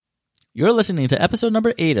You're listening to episode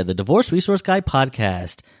number 8 of the Divorce Resource Guide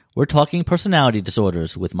podcast. We're talking personality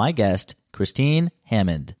disorders with my guest, Christine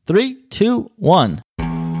Hammond. 3, 2, 1.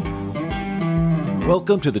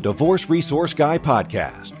 Welcome to the Divorce Resource Guy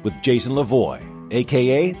podcast with Jason Lavoie,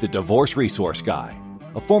 a.k.a. the Divorce Resource Guy,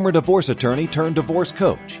 a former divorce attorney turned divorce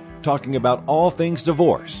coach, talking about all things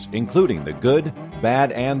divorce, including the good,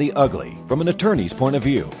 bad, and the ugly from an attorney's point of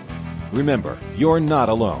view. Remember, you're not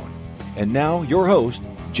alone. And now, your host,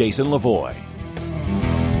 Jason Lavoie.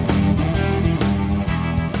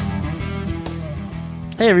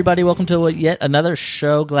 Hey everybody, welcome to yet another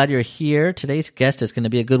show. Glad you're here. Today's guest is going to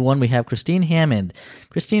be a good one. We have Christine Hammond.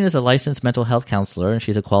 Christine is a licensed mental health counselor and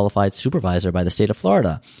she's a qualified supervisor by the state of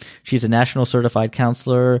Florida. She's a national certified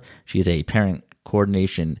counselor. She's a parent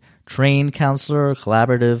coordination trained counselor,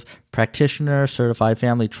 collaborative practitioner, certified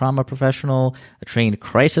family trauma professional, a trained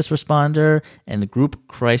crisis responder, and group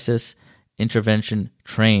crisis intervention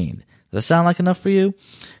trained. Does that sound like enough for you?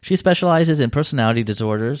 She specializes in personality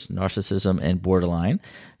disorders, narcissism, and borderline,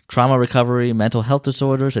 trauma recovery, mental health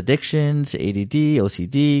disorders, addictions, ADD,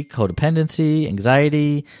 OCD, codependency,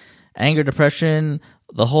 anxiety, anger, depression,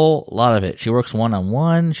 the whole lot of it. She works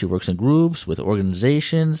one-on-one, she works in groups with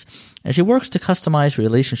organizations, and she works to customize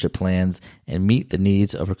relationship plans and meet the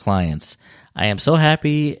needs of her clients. I am so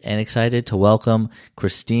happy and excited to welcome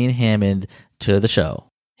Christine Hammond to the show.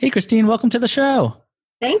 Hey, Christine, welcome to the show.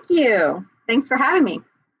 Thank you. Thanks for having me.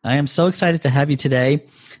 I am so excited to have you today.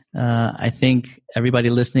 I think everybody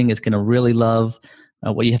listening is going to really love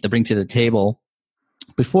what you have to bring to the table.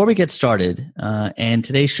 Before we get started, and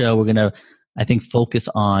today's show, we're going to, I think, focus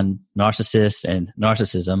on narcissists and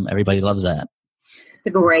narcissism. Everybody loves that. It's a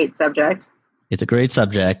great subject. It's a great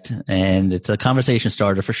subject, and it's a conversation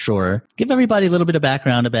starter for sure. Give everybody a little bit of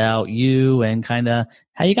background about you and kind of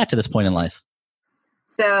how you got to this point in life.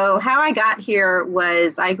 So how I got here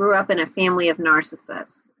was I grew up in a family of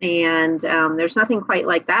narcissists, and there's nothing quite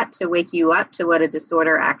like that to wake you up to what a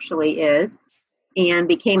disorder actually is, and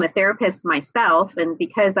became a therapist myself. And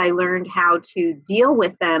because I learned how to deal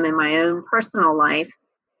with them in my own personal life,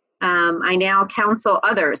 I now counsel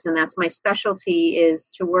others, and that's my specialty, is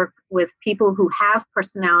to work with people who have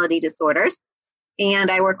personality disorders.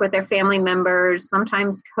 And I work with their family members,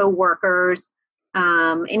 sometimes coworkers,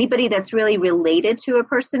 anybody that's really related to a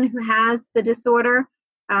person who has the disorder,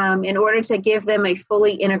 in order to give them a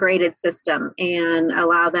fully integrated system and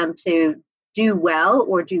allow them to do well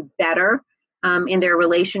or do better in their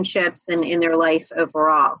relationships and in their life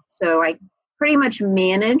overall. So I pretty much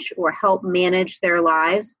manage or help manage their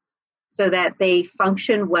lives so that they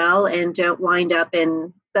function well and don't wind up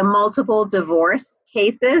in the multiple divorce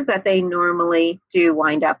cases that they normally do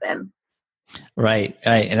wind up in. Right.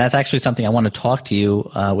 And that's actually something I want to talk to you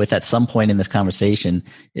with at some point in this conversation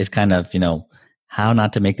is kind of, how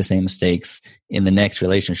not to make the same mistakes in the next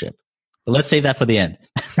relationship. But let's save that for the end.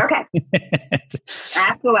 Okay.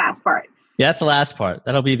 That's the last part. Yeah, that's the last part.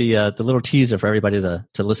 That'll be the little teaser for everybody to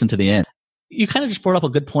listen to the end. You kind of just brought up a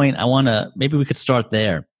good point. Maybe we could start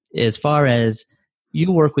there. As far as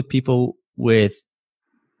you work with people with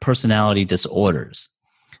personality disorders.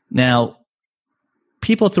 Now,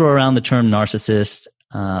 people throw around the term narcissist,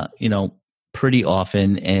 pretty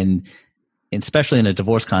often, and especially in a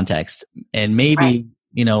divorce context. And maybe,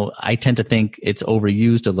 right. I tend to think it's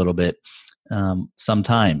overused a little bit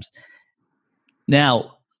sometimes.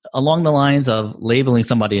 Now, along the lines of labeling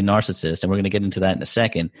somebody a narcissist, and we're going to get into that in a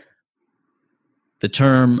second, the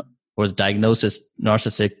term or the diagnosis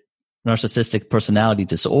narcissistic personality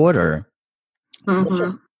disorder,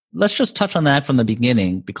 mm-hmm. Let's just touch on that from the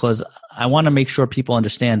beginning, because I want to make sure people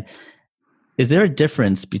understand, is there a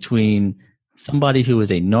difference between somebody who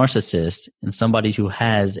is a narcissist and somebody who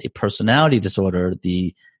has a personality disorder,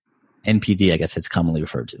 the NPD, I guess it's commonly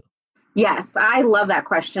referred to? Yes, I love that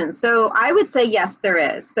question. So I would say yes,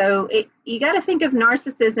 there is. So you got to think of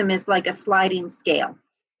narcissism as like a sliding scale,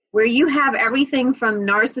 where you have everything from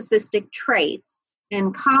narcissistic traits,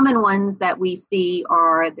 and common ones that we see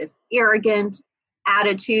are this arrogant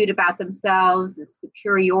attitude about themselves, this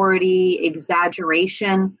superiority,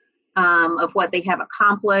 exaggeration of what they have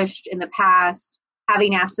accomplished in the past,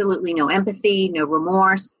 having absolutely no empathy, no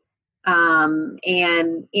remorse, and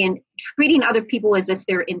in treating other people as if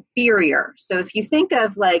they're inferior. So if you think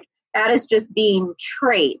of like that as just being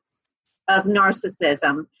traits of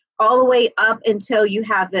narcissism, all the way up until you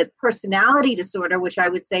have the personality disorder, which I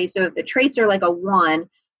would say, so if the traits are like a 1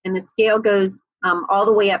 and the scale goes all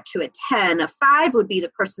the way up to a 10, a 5 would be the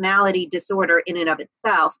personality disorder in and of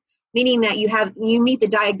itself, meaning that you meet the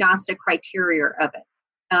diagnostic criteria of it.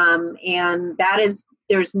 And that is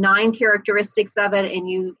there's 9 characteristics of it, and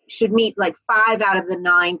you should meet like 5 out of the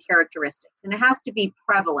 9 characteristics. And it has to be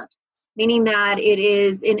prevalent, meaning that it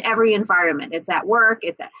is in every environment. It's at work,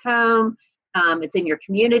 it's at home, it's in your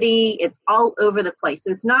community, it's all over the place.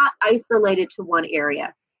 So it's not isolated to one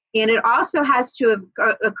area. And it also has to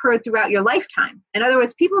have occurred throughout your lifetime. In other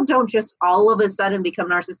words, people don't just all of a sudden become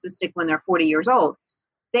narcissistic when they're 40 years old.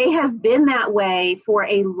 They have been that way for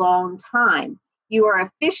a long time. You are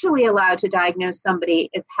officially allowed to diagnose somebody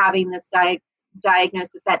as having this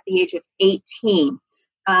diagnosis at the age of 18.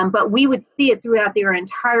 But we would see it throughout their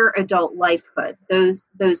entire adult lifehood,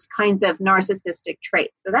 those kinds of narcissistic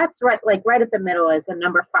traits. So that's right at the middle as a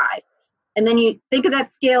number 5. And then you think of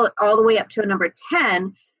that scale all the way up to a number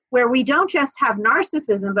 10, where we don't just have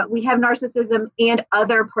narcissism, but we have narcissism and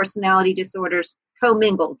other personality disorders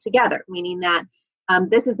commingled together, meaning that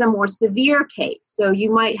this is a more severe case. So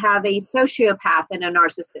you might have a sociopath and a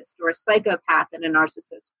narcissist, or a psychopath and a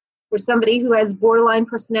narcissist, or somebody who has borderline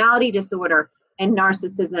personality disorder and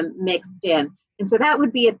narcissism mixed in. And so that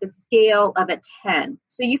would be at the scale of a 10.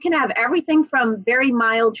 So you can have everything from very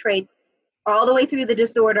mild traits all the way through the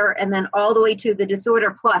disorder, and then all the way to the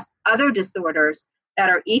disorder plus other disorders that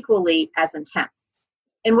are equally as intense.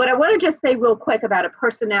 And what I want to just say real quick about a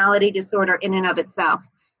personality disorder in and of itself,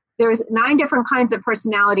 there's 9 different kinds of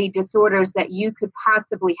personality disorders that you could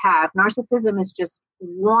possibly have. Narcissism is just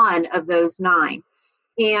one of those 9.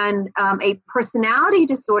 And a personality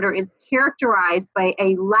disorder is characterized by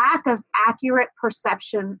a lack of accurate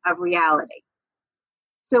perception of reality.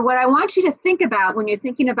 So what I want you to think about when you're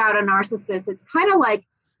thinking about a narcissist, it's kind of like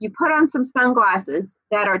you put on some sunglasses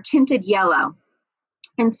that are tinted yellow.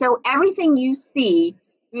 And so everything you see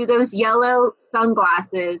through those yellow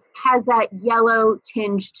sunglasses has that yellow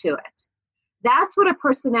tinge to it. That's what a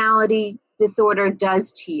personality disorder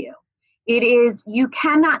does to you. It is, you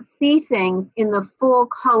cannot see things in the full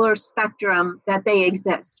color spectrum that they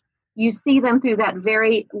exist. You see them through that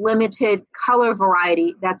very limited color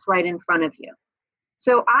variety that's right in front of you.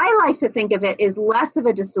 So I like to think of it as less of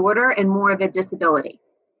a disorder and more of a disability,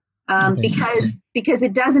 because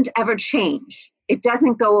it doesn't ever change. It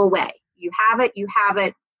doesn't go away. You have it,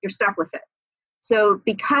 you're stuck with it. So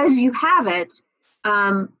because you have it,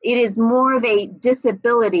 it is more of a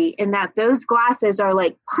disability in that those glasses are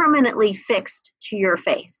like permanently fixed to your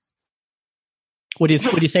face. Would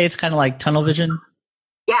you say it's kind of like tunnel vision?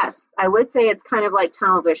 Yes, I would say it's kind of like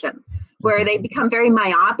tunnel vision, where they become very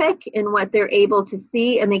myopic in what they're able to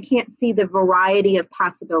see, and they can't see the variety of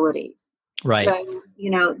possibilities. Right. So,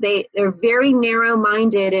 they're very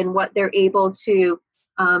narrow-minded in what they're able to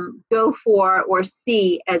go for or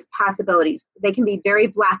see as possibilities. They can be very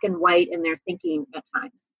black and white in their thinking at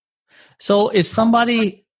times. So is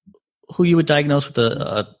somebody who you would diagnose with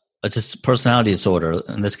a personality disorder,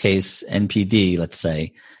 in this case NPD, let's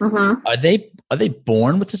say, Mm-hmm. are they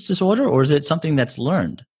born with this disorder, or is it something that's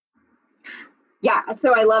learned? Yeah,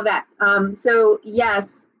 so I love that. So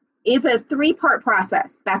yes, it's a 3-part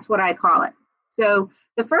process. That's what I call it. So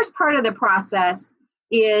the first part of the process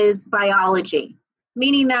is biology,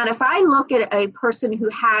 meaning that if I look at a person who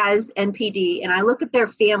has NPD and I look at their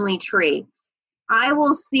family tree, I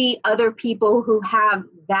will see other people who have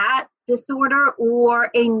that disorder or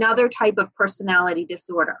another type of personality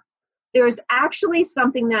disorder. There's actually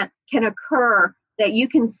something that can occur that you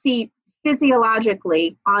can see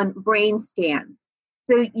physiologically on brain scans.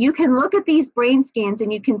 So you can look at these brain scans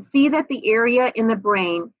and you can see that the area in the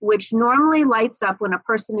brain, which normally lights up when a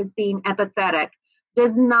person is being empathetic,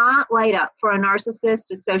 does not light up for a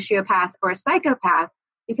narcissist, a sociopath, or a psychopath,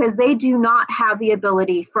 because they do not have the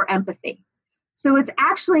ability for empathy. So it's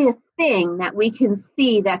actually a thing that we can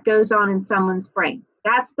see that goes on in someone's brain.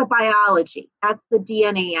 That's the biology. That's the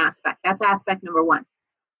DNA aspect. That's aspect number 1.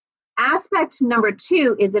 Aspect number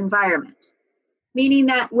 2 is environment, meaning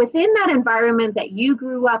that within that environment that you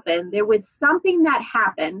grew up in, there was something that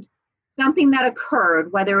happened, something that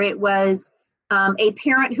occurred, whether it was a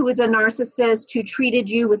parent who was a narcissist who treated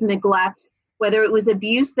you with neglect, whether it was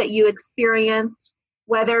abuse that you experienced,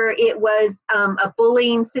 whether it was a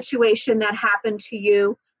bullying situation that happened to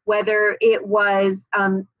you, whether it was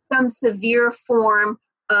some severe form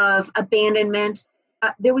of abandonment.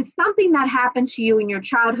 There was something that happened to you in your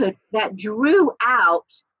childhood that drew out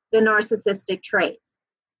the narcissistic traits.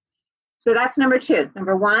 So that's number 2.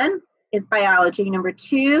 Number 1 is biology. Number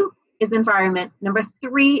 2 is environment. Number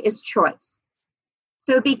 3 is choice.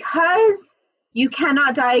 So because you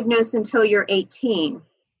cannot diagnose until you're 18,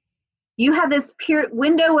 you have this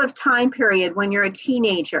window of time period when you're a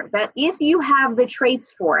teenager that if you have the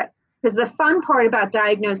traits for it, because the fun part about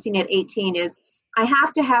diagnosing at 18 is I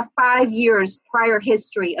have to have 5 years prior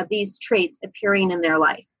history of these traits appearing in their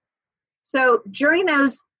life. So during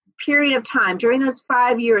those period of time, during those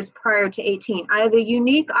 5 years prior to 18, I have a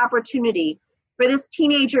unique opportunity for this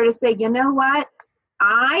teenager to say, you know what?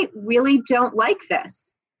 I really don't like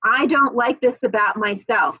this. I don't like this about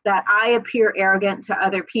myself, that I appear arrogant to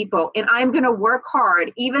other people. And I'm going to work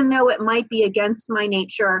hard, even though it might be against my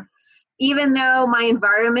nature, even though my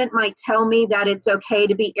environment might tell me that it's okay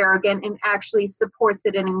to be arrogant and actually supports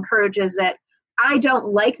it and encourages it. I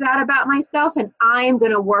don't like that about myself, and I am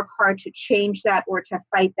going to work hard to change that or to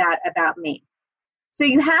fight that about me. So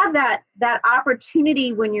you have that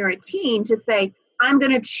opportunity when you're a teen to say, I'm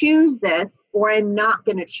going to choose this or I'm not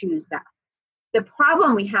going to choose that. The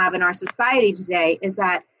problem we have in our society today is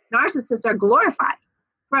that narcissists are glorified,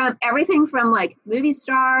 from everything from like movie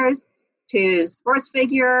stars to sports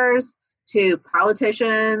figures to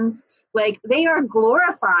politicians. Like, they are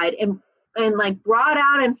glorified and like brought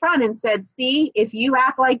out in front and said, see, if you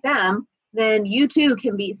act like them, then you too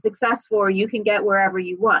can be successful or you can get wherever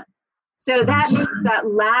you want. So that makes that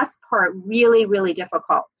last part really, really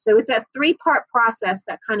difficult. So it's a 3-part process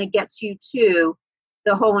that kind of gets you to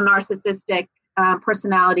the whole narcissistic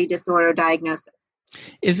personality disorder diagnosis.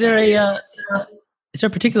 Is there a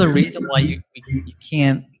particular reason why you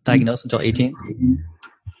can't diagnose until 18?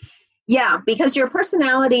 Yeah, because your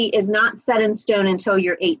personality is not set in stone until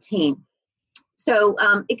you're 18. So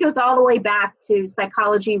it goes all the way back to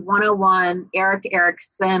Psychology 101, Erik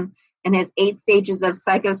Erikson, and his 8 stages of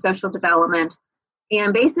psychosocial development.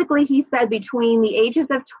 And basically, he said between the ages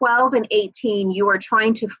of 12 and 18, you are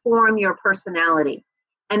trying to form your personality,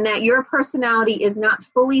 and that your personality is not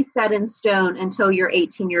fully set in stone until you're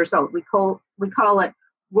 18 years old. We call it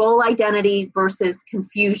role identity versus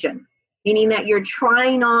confusion, meaning that you're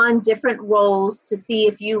trying on different roles to see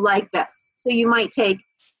if you like this. So you might take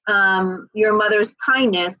your mother's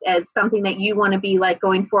kindness as something that you want to be like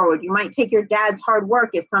going forward. You might take your dad's hard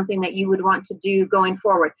work as something that you would want to do going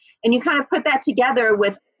forward. And you kind of put that together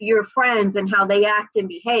with your friends and how they act and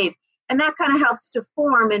behave. And that kind of helps to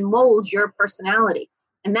form and mold your personality.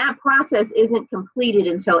 And that process isn't completed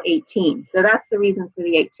until 18. So that's the reason for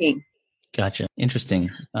the 18. Gotcha.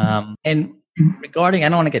 Interesting. And regarding, I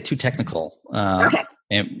don't want to get too technical. Okay.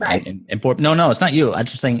 No, it's not you. I'm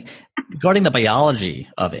just saying, regarding the biology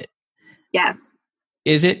of it. Yes.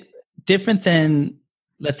 Is it different than,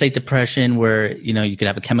 let's say, depression, where, you could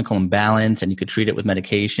have a chemical imbalance and you could treat it with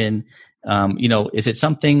medication? Is it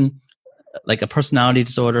something like a personality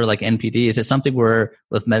disorder, like NPD? Is it something where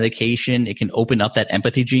with medication, it can open up that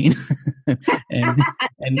empathy gene? and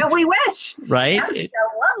no, we wish. Right? That's a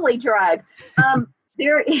lovely drug.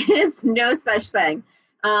 There is no such thing.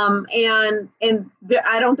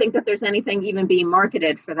 I don't think that there's anything even being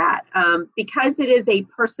marketed for that. Because it is a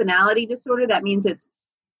personality disorder, that means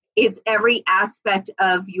it's every aspect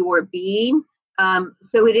of your being.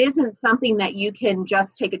 So it isn't something that you can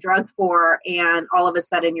just take a drug for and all of a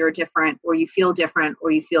sudden you're different or you feel different or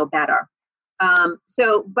you feel better.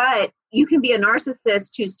 But you can be a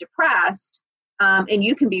narcissist who's depressed, and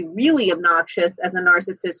you can be really obnoxious as a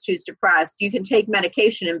narcissist who's depressed. You can take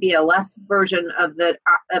medication and be a less version of the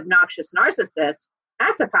obnoxious narcissist.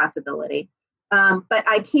 That's a possibility. But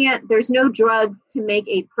there's no drug to make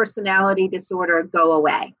a personality disorder go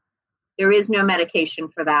away. There is no medication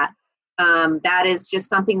for that. That is just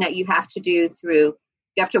something that you have to do you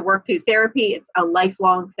have to work through therapy. It's a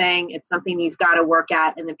lifelong thing. It's something you've got to work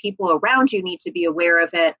at, and the people around you need to be aware of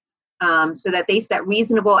it, so that they set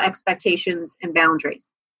reasonable expectations and boundaries.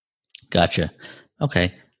 Gotcha.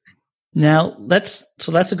 Okay. Now that's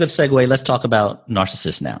a good segue. Let's talk about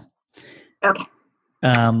narcissists now. Okay.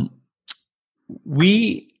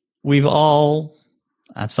 We've all,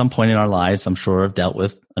 at some point in our lives, I'm sure, have dealt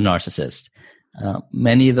with a narcissist.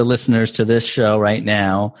 Many of the listeners to this show right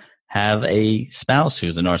now have a spouse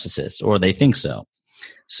who's a narcissist, or they think so.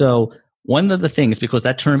 So one of the things, because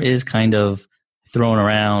that term is kind of thrown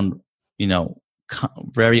around,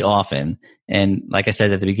 very often, and like I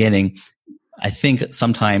said at the beginning, I think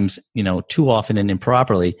sometimes, too often and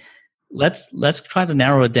improperly. Let's try to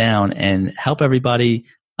narrow it down and help everybody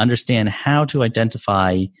understand how to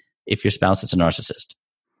identify if your spouse is a narcissist.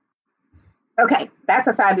 Okay, that's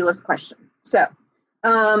a fabulous question. So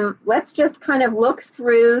let's just kind of look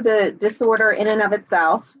through the disorder in and of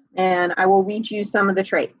itself, and I will read you some of the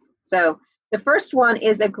traits. So the first one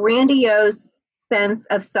is a grandiose sense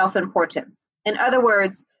of self-importance. In other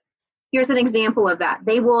words, here's an example of that.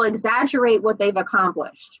 They will exaggerate what they've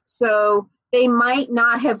accomplished. So they might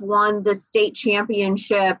not have won the state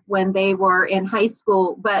championship when they were in high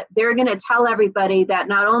school, but they're going to tell everybody that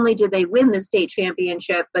not only did they win the state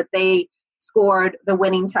championship, but they scored the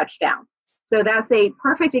winning touchdown. So that's a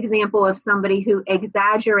perfect example of somebody who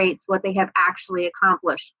exaggerates what they have actually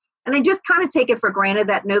accomplished. And they just kind of take it for granted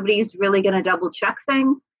that nobody's really going to double check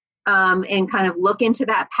things and kind of look into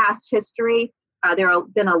that past history. There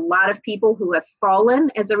have been a lot of people who have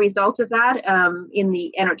fallen as a result of that in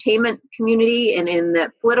the entertainment community and in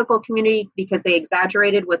the political community because they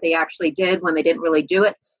exaggerated what they actually did when they didn't really do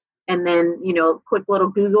it. And then, quick little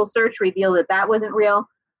Google search revealed that that wasn't real.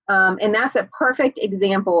 And that's a perfect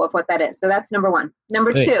example of what that is. So that's number one.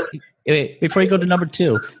 Number two. Wait, before you go to number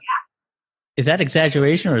two, is that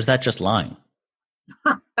exaggeration or is that just lying?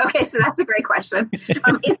 Okay, so that's a great question.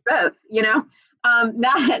 It's both,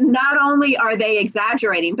 Not only are they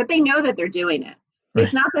exaggerating, but they know that they're doing it. Right.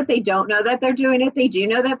 It's not that they don't know that they're doing it. They do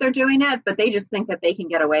know that they're doing it, but they just think that they can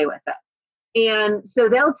get away with it. And so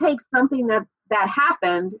they'll take something that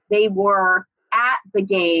happened. They were at the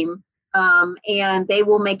game. And they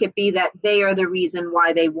will make it be that they are the reason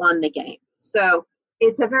why they won the game. So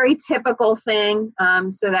it's a very typical thing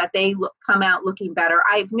so that they come out looking better.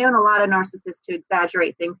 I've known a lot of narcissists to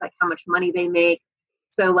exaggerate things like how much money they make.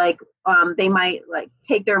 So they might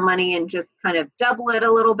take their money and just kind of double it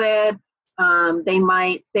a little bit. They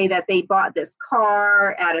might say that they bought this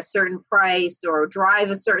car at a certain price or drive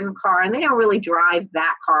a certain car, and they don't really drive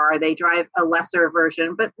that car. They drive a lesser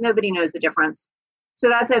version, but nobody knows the difference. So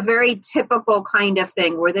that's a very typical kind of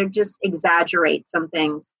thing where they just exaggerate some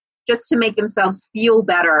things just to make themselves feel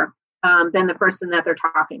better than the person that they're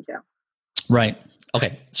talking to. Right.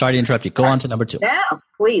 Okay. Sorry to interrupt you. Go on to number two. No,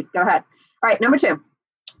 please go ahead. All right. Number two,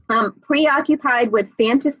 preoccupied with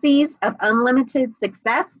fantasies of unlimited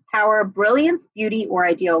success, power, brilliance, beauty, or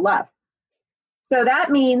ideal love. So that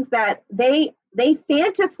means that they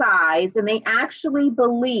fantasize and they actually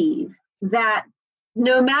believe that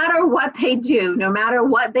no matter what they do, no matter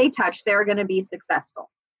what they touch, they're going to be successful.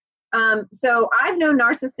 So I've known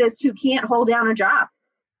narcissists who can't hold down a job,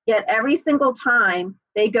 yet every single time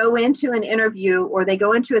they go into an interview or they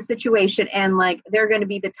go into a situation and they're going to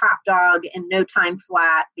be the top dog in no time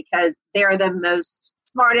flat because they're the most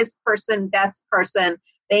smartest person, best person.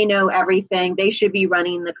 They know everything. They should be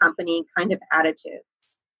running the company kind of attitude.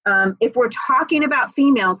 If we're talking about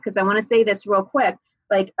females, because I want to say this real quick,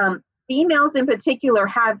 females in particular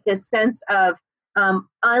have this sense of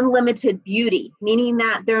unlimited beauty, meaning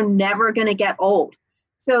that they're never going to get old.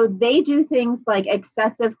 So they do things like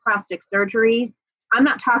excessive plastic surgeries. I'm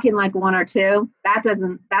not talking like one or two. That's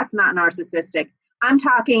not narcissistic. I'm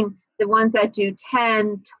talking the ones that do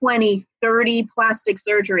 10, 20, 30 plastic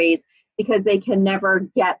surgeries because they can never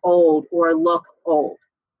get old or look old.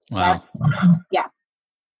 Wow. Yeah.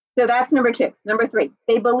 So that's number two. Number three,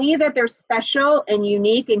 they believe that they're special and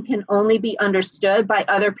unique and can only be understood by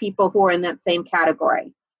other people who are in that same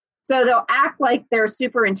category. So they'll act like they're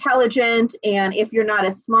super intelligent, and if you're not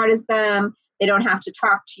as smart as them, they don't have to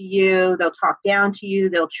talk to you. They'll talk down to you.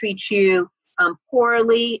 They'll treat you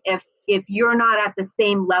poorly if you're not at the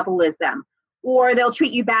same level as them. Or they'll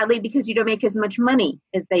treat you badly because you don't make as much money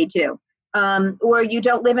as they do. Or you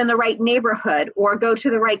don't live in the right neighborhood or go to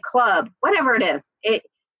the right club, whatever it is.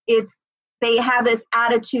 They have this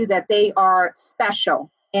attitude that they are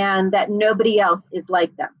special and that nobody else is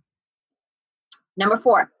like them. Number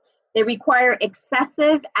four, they require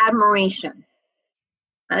excessive admiration.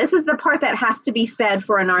 Now, this is the part that has to be fed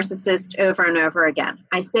for a narcissist over and over again.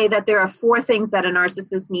 I say that there are four things that a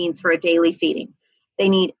narcissist needs for a daily feeding. They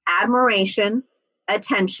need admiration,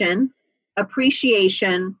 attention,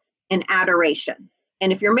 appreciation, and adoration.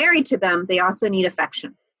 And if you're married to them, they also need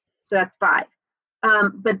affection. So that's five.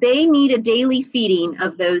 But they need a daily feeding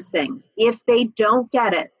of those things. If they don't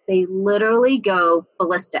get it, they literally go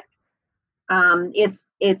ballistic.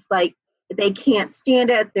 It's like they can't stand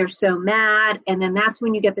it. They're so mad. And then that's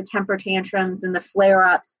when you get the temper tantrums and the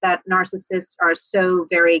flare-ups that narcissists are so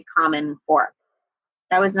very common for.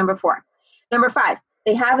 That was number four. Number five,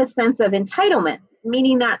 they have a sense of entitlement,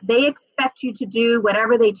 meaning that they expect you to do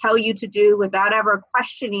whatever they tell you to do without ever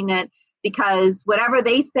questioning it, because whatever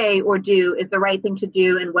they say or do is the right thing to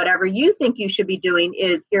do, and whatever you think you should be doing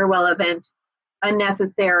is irrelevant,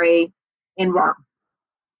 unnecessary, and wrong.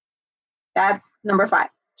 That's number five.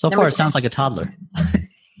 So number far, it six. sounds like a toddler.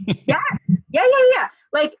 Yeah.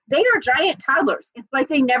 Like they are giant toddlers. It's like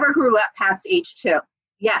they never grew up past age 2.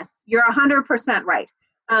 Yes, you're 100% right.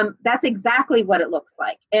 That's exactly what it looks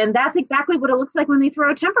like. And that's exactly what it looks like when they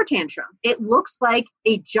throw a temper tantrum. It looks like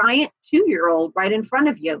a giant 2-year-old right in front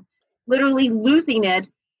of you, literally losing it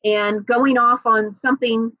and going off on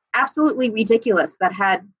something absolutely ridiculous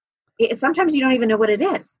that sometimes you don't even know what it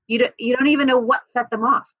is. You don't even know what set them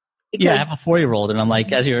off. Because, yeah, I have a 4-year-old, and I'm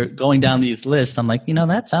like, as you're going down these lists, I'm like,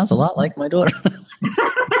 that sounds a lot like my daughter.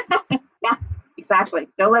 yeah, exactly.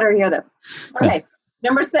 Don't let her hear this. Okay,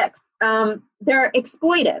 number 6. They're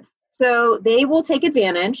exploitive. So they will take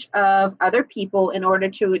advantage of other people in order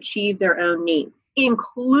to achieve their own needs,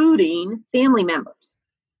 including family members.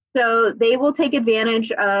 So they will take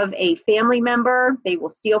advantage of a family member. They will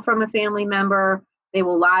steal from a family member. They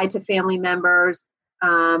will lie to family members.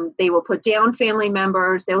 They will put down family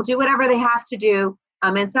members. They'll do whatever they have to do.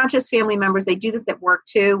 And it's not just family members. They do this at work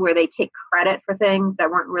too, where they take credit for things that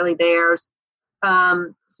weren't really theirs.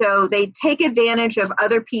 So they take advantage of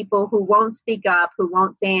other people who won't speak up, who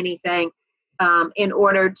won't say anything, in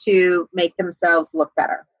order to make themselves look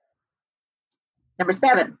better. Number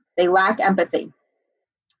 7, they lack empathy.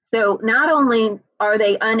 So not only are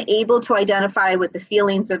they unable to identify with the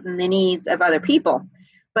feelings or the needs of other people,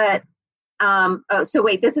 but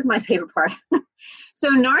this is my favorite part. So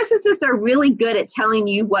narcissists are really good at telling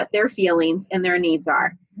you what their feelings and their needs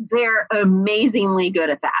are. They're amazingly good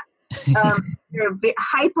at that. They're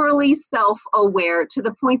hyperly self-aware to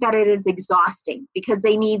the point that it is exhausting because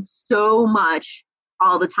they need so much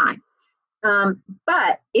all the time.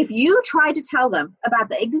 But if you try to tell them about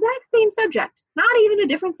the exact same subject, not even a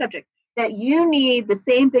different subject, that you need the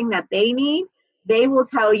same thing that they need, they will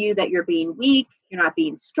tell you that you're being weak, you're not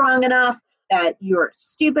being strong enough, that you're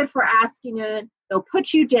stupid for asking it. They'll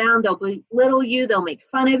put you down, they'll belittle you, they'll make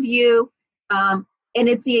fun of you. And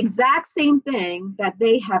it's the exact same thing that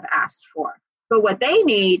they have asked for. But what they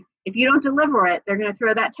need, if you don't deliver it, they're going to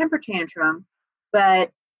throw that temper tantrum.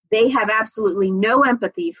 But they have absolutely no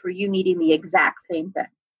empathy for you needing the exact same thing.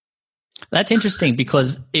 That's interesting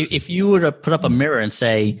because if you were to put up a mirror and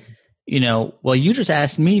say, well, you just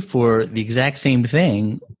asked me for the exact same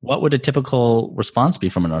thing, what would a typical response be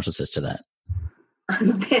from a narcissist to that?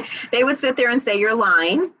 They would sit there and say, you're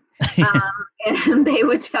lying. And they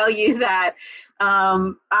would tell you that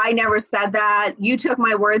I never said that. You took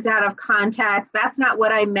my words out of context. That's not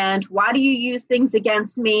what I meant. Why do you use things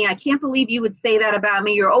against me? I can't believe you would say that about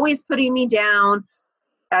me. You're always putting me down.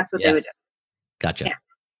 That's what they would do. Gotcha.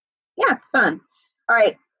 Yeah, it's fun. All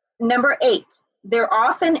right. Number 8, they're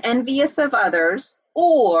often envious of others,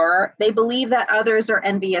 or they believe that others are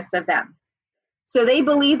envious of them. So they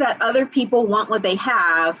believe that other people want what they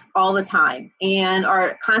have all the time and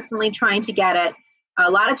are constantly trying to get it. A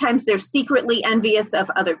lot of times they're secretly envious of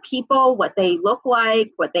other people, what they look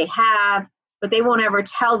like, what they have, but they won't ever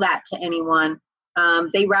tell that to anyone.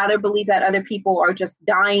 They rather believe that other people are just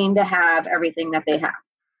dying to have everything that they have.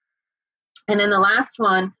 And then the last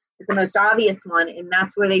one is the most obvious one, and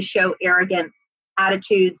that's where they show arrogant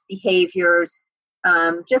attitudes, behaviors,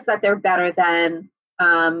 just that they're better than,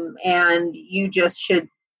 and you just should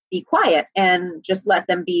be quiet and just let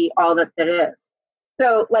them be all that there is.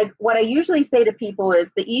 So like what I usually say to people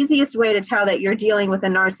is the easiest way to tell that you're dealing with a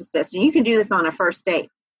narcissist, and you can do this on a first date,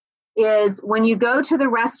 is when you go to the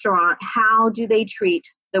restaurant, how do they treat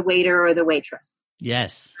the waiter or the waitress?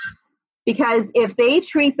 Yes. Because if they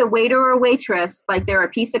treat the waiter or waitress like they're a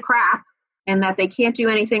piece of crap and that they can't do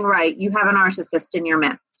anything right, you have a narcissist in your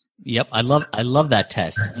midst. Yep. I love that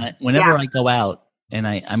test. Whenever I go out and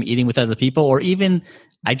I'm eating with other people, or even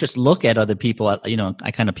I just look at other people,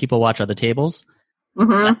 I kind of people watch other tables.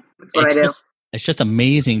 Mm-hmm. That's what I do. It's just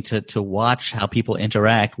amazing to watch how people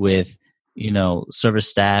interact with, service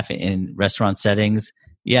staff in restaurant settings.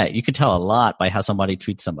 Yeah, you can tell a lot by how somebody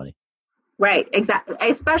treats somebody. Right, exactly.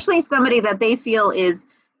 Especially somebody that they feel is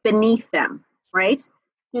beneath them, right?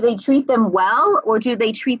 Do they treat them well or do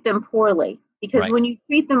they treat them poorly? Because when you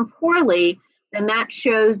treat them poorly, then that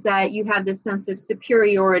shows that you have this sense of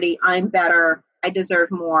superiority. I'm better. I deserve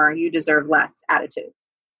more. You deserve less attitude.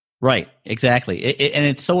 Right, exactly. And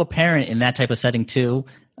it's so apparent in that type of setting too.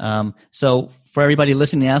 So for everybody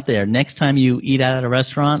listening out there, next time you eat out at a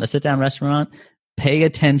restaurant, a sit-down restaurant, pay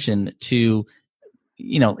attention to,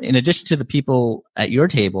 in addition to the people at your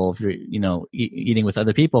table, if you're, eating with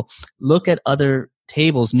other people, look at other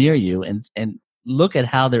tables near you and look at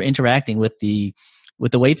how they're interacting with the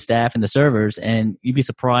wait staff and the servers, and you'd be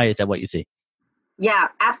surprised at what you see. Yeah,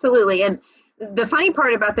 absolutely. And the funny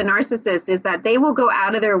part about the narcissist is that they will go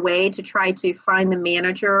out of their way to try to find the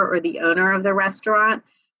manager or the owner of the restaurant,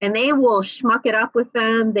 and they will schmuck it up with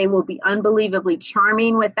them. They will be unbelievably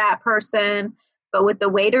charming with that person. But with the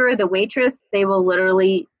waiter or the waitress, they will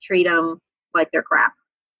literally treat them like they're crap.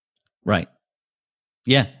 Right.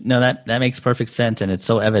 Yeah. No, that makes perfect sense. And it's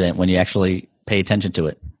so evident when you actually pay attention to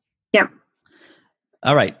it. Yep.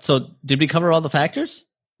 All right. So did we cover all the factors?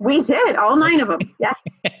 We did. All 9 of them. Yeah.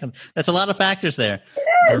 That's a lot of factors there.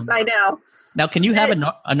 It is. I know. Now, can you have a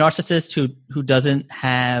narcissist who doesn't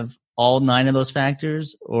have all 9 of those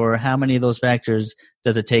factors, or how many of those factors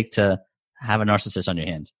does it take to have a narcissist on your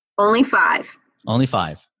hands? Only 5. Only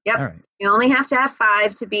 5. Yep. All right. You only have to have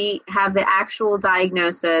 5 to have the actual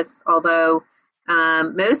diagnosis, although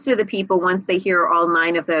most of the people, once they hear all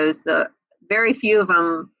 9 of those, the very few of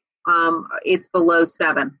them, it's below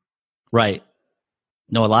 7. Right.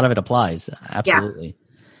 No, a lot of it applies. Absolutely.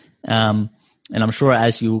 Yeah. And I'm sure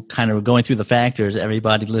as you kind of going through the factors,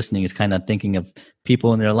 everybody listening is kind of thinking of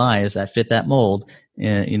people in their lives that fit that mold,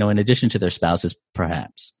 in addition to their spouses,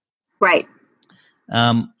 perhaps. Right.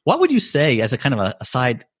 What would you say, as a kind of a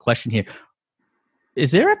side question here,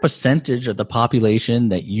 is there a percentage of the population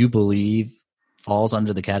that you believe falls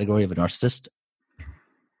under the category of a narcissist?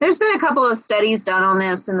 There's been a couple of studies done on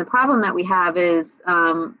this, and the problem that we have is,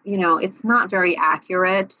 it's not very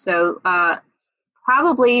accurate. So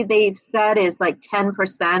probably they've said is like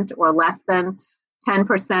 10% or less than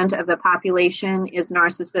 10% of the population is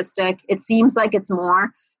narcissistic. It seems like it's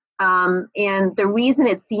more. And the reason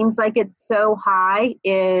it seems like it's so high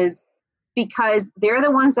is because they're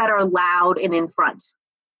the ones that are loud and in front.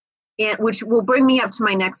 And which will bring me up to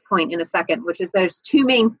my next point in a second, which is there's 2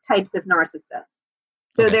 main types of narcissists.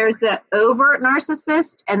 So There's the overt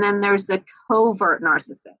narcissist, and then there's the covert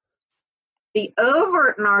narcissist. The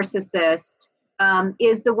overt narcissist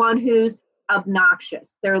is the one who's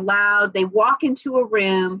obnoxious. They're loud. They walk into a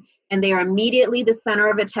room and they are immediately the center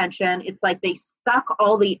of attention. It's like they suck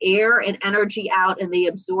all the air and energy out and they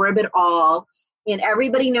absorb it all. And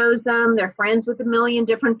everybody knows them. They're friends with a million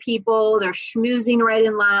different people. They're schmoozing right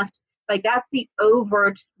and left. Like that's the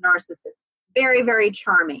overt narcissist. Very, very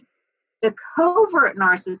charming. The covert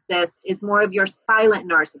narcissist is more of your silent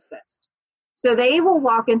narcissist. So they will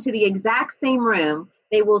walk into the exact same room.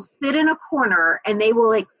 They will sit in a corner and they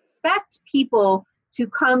will expect people to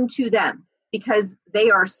come to them because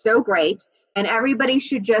they are so great, and everybody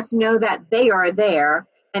should just know that they are there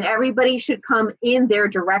and everybody should come in their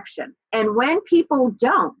direction. And when people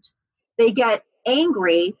don't, they get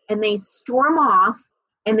angry and they storm off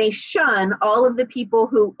and they shun all of the people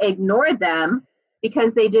who ignored them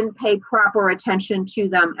because they didn't pay proper attention to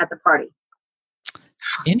them at the party.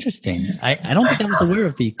 Interesting. I don't think I was aware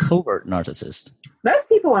of the covert narcissist. Most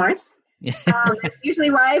people aren't. That's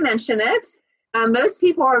usually why I mention it. Most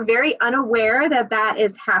people are very unaware that that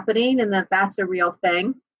is happening and that that's a real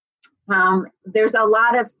thing. There's a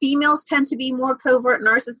lot of females tend to be more covert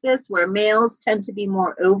narcissists, where males tend to be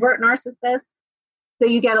more overt narcissists. So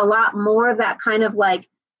you get a lot more of that kind of like,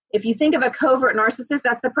 if you think of a covert narcissist,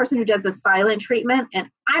 that's the person who does the silent treatment. And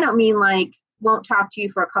I don't mean like won't talk to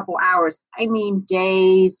you for a couple hours. I mean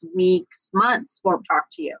days, weeks, months won't talk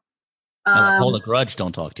to you. Hold a grudge,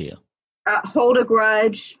 don't talk to you. Hold a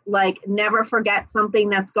grudge, like never forget something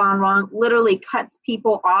that's gone wrong, literally cuts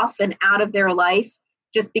people off and out of their life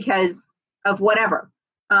just because of whatever.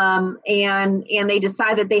 And they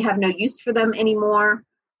decide that they have no use for them anymore.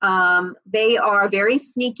 They are very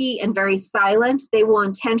sneaky and very silent. They will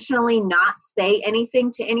intentionally not say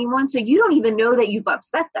anything to anyone. So you don't even know that you've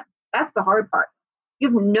upset them. That's the hard part. You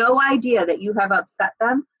have no idea that you have upset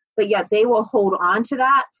them, but yet they will hold on to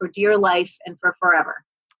that for dear life and for forever.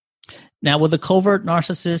 Now, will the covert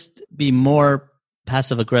narcissist be more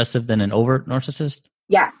passive aggressive than an overt narcissist?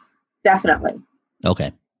 Yes, definitely.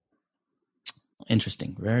 Okay.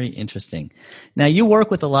 Interesting. Very interesting. Now, you work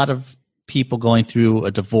with a lot of people going through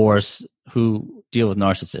a divorce who deal with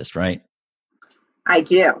narcissists, right? I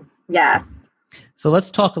do. Yes. So let's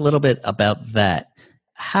talk a little bit about that.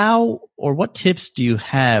 How or what tips do you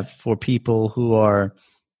have for people who are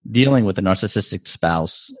dealing with a narcissistic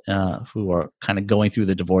spouse who are kind of going through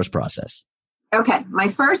the divorce process? Okay. My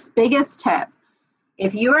first biggest tip,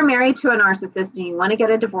 if you are married to a narcissist and you want to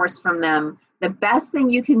get a divorce from them, the best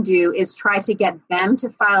thing you can do is try to get them to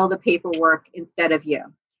file the paperwork instead of you.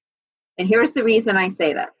 And here's the reason I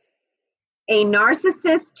say this. A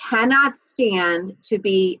narcissist cannot stand to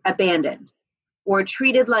be abandoned or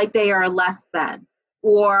treated like they are less than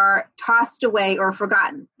or tossed away or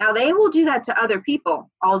forgotten. Now, they will do that to other people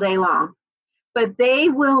all day long, but they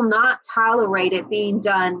will not tolerate it being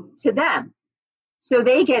done to them. So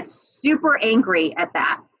they get super angry at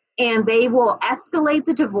that, and they will escalate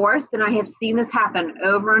the divorce. And I have seen this happen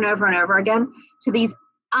over and over and over again to these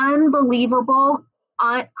unbelievable,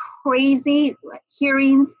 crazy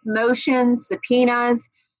hearings, motions, subpoenas,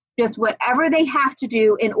 just whatever they have to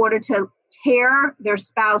do in order to tear their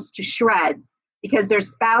spouse to shreds because their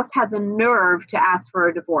spouse had the nerve to ask for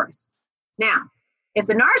a divorce. Now, if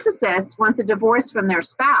the narcissist wants a divorce from their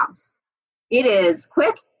spouse, it is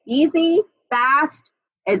quick, easy, fast,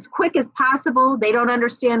 as quick as possible. They don't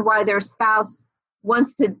understand why their spouse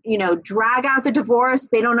wants to, drag out the divorce.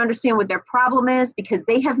 They don't understand what their problem is because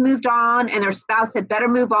they have moved on and their spouse had better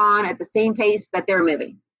move on at the same pace that they're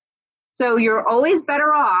moving. So you're always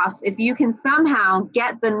better off if you can somehow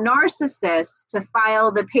get the narcissist to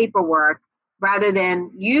file the paperwork rather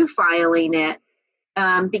than you filing it,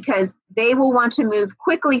 because they will want to move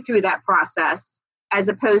quickly through that process as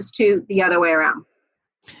opposed to the other way around.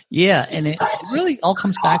 Yeah, and it really all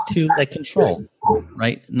comes back to like control,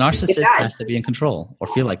 right? Narcissist has to be in control or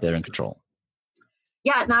feel like they're in control.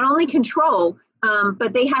 Yeah, not only control,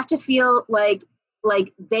 but they have to feel like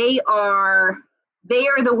they are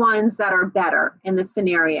the ones that are better in the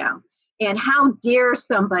scenario. And how dare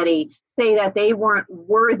somebody say that they weren't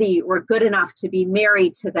worthy or good enough to be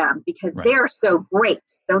married to them because they're so great.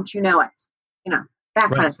 Don't you know it?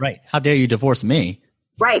 That kind of thing. Right. How dare you divorce me?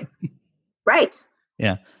 Right.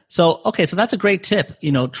 Yeah. So that's a great tip.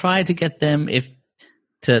 Try to get them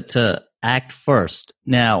to act first.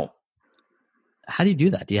 Now, how do you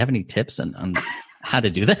do that? Do you have any tips on how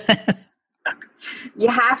to do that? You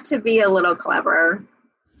have to be a little clever,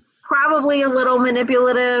 probably a little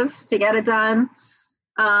manipulative to get it done.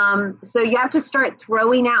 So you have to start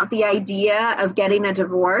throwing out the idea of getting a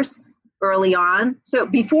divorce early on. So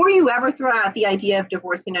before you ever throw out the idea of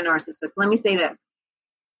divorcing a narcissist, let me say this.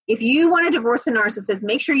 If you want to divorce a narcissist,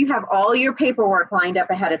 make sure you have all your paperwork lined up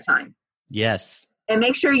ahead of time. Yes. And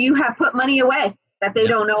make sure you have put money away that they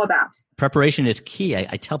don't know about. Preparation is key.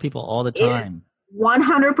 I tell people all the time.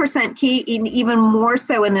 100% key, even more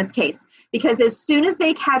so in this case. Because as soon as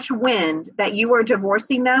they catch wind that you are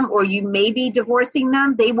divorcing them or you may be divorcing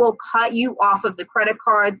them, they will cut you off of the credit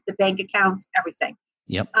cards, the bank accounts, everything.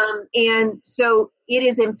 Yep. And so it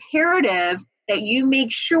is imperative that you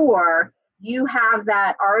make sure you have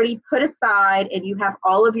that already put aside and you have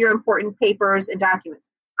all of your important papers and documents.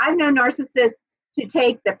 I've known narcissists to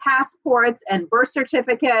take the passports and birth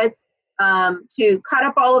certificates, to cut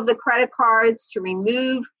up all of the credit cards, to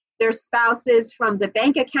remove their spouses from the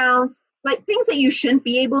bank accounts, like things that you shouldn't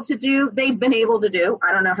be able to do. They've been able to do.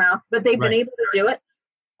 I don't know how, but they've been able to do it.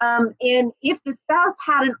 And if the spouse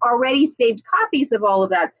hadn't already saved copies of all of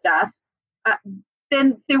that stuff,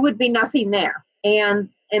 then there would be nothing there. And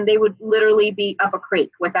they would literally be up a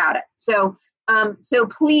creek without it. So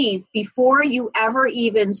please, before you ever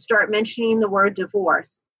even start mentioning the word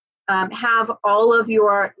divorce, have all of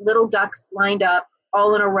your little ducks lined up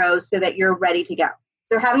all in a row so that you're ready to go.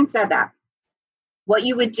 So having said that, what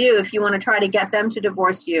you would do if you want to try to get them to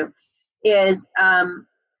divorce you is,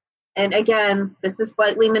 and again, this is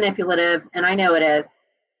slightly manipulative, and I know it is,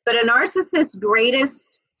 but a narcissist's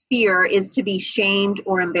greatest fear is to be shamed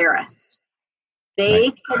or embarrassed.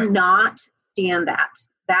 They cannot stand that.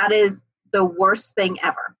 That is the worst thing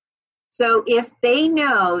ever. So if they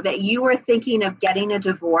know that you are thinking of getting a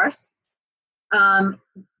divorce,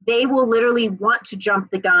 they will literally want to jump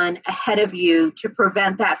the gun ahead of you to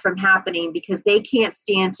prevent that from happening because they can't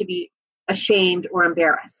stand to be ashamed or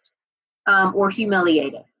embarrassed or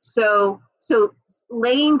humiliated. So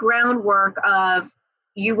laying groundwork of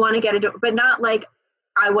you want to get a divorce, but not like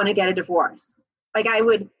I want to get a divorce. Like I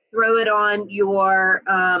would throw it on your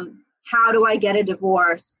how do I get a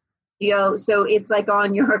divorce? So it's like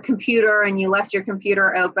on your computer and you left your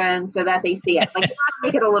computer open so that they see it. Like you have to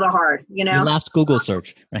make it a little hard, Your last Google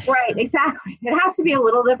search. Right, exactly. It has to be a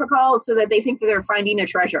little difficult so that they think that they're finding a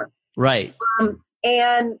treasure. Right.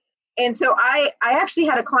 And so I actually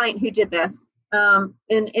had a client who did this, and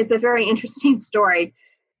it's a very interesting story.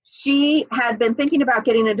 She had been thinking about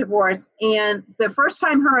getting a divorce, and the first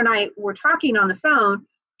time her and I were talking on the phone,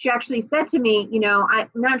 she actually said to me, I'm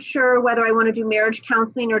not sure whether I want to do marriage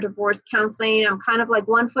counseling or divorce counseling. I'm kind of like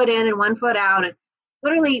 1 foot in and 1 foot out. And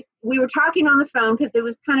literally, we were talking on the phone because it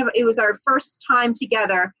was our first time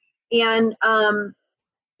together. And while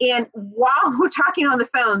we're talking on the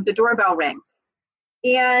phone, the doorbell rings.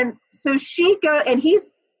 And so and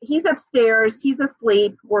he's upstairs, he's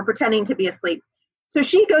asleep, or pretending to be asleep. So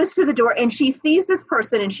she goes to the door and she sees this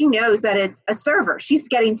person and she knows that it's a server. She's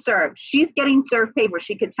getting served. She's getting served papers.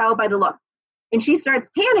 She could tell by the look. And she starts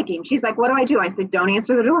panicking. She's like, what do I do? I said, don't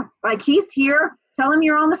answer the door. Like, he's here. Tell him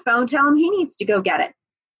you're on the phone. Tell him he needs to go get it.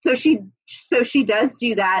 So she does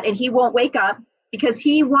do that, and he won't wake up because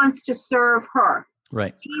he wants to serve her.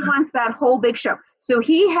 Right. He wants that whole big show. So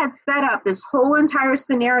he had set up this whole entire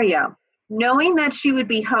scenario knowing that she would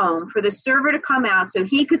be home for the server to come out so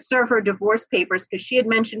he could serve her divorce papers, because she had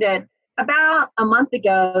mentioned it about a month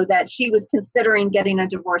ago that she was considering getting a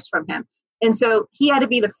divorce from him. And so he had to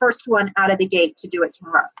be the first one out of the gate to do it to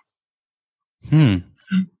her.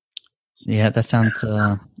 Yeah, that sounds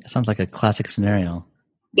like a classic scenario.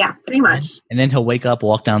 Yeah, pretty much. And then he'll wake up,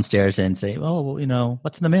 walk downstairs, and say, "Oh,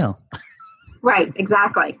 what's in the mail?" Right,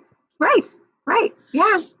 exactly. Right.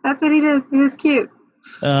 Yeah, that's what he did. He was cute.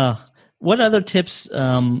 What other tips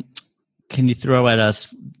can you throw at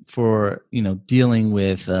us for dealing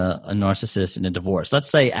with a narcissist in a divorce? Let's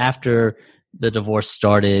say after the divorce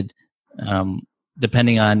started,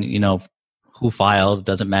 depending on who filed,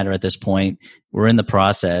 doesn't matter at this point. We're in the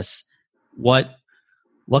process. What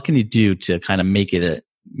can you do to kind of make it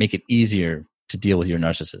easier to deal with your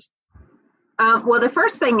narcissist? Well, the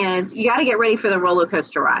first thing is you got to get ready for the roller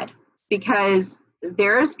coaster ride, because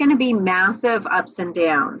there's going to be massive ups and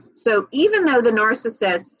downs. So even though the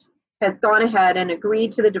narcissist has gone ahead and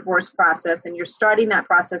agreed to the divorce process and you're starting that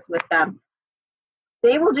process with them,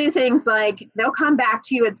 they will do things like they'll come back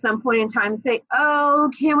to you at some point in time and say,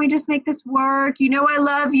 "Oh, can we just make this work? I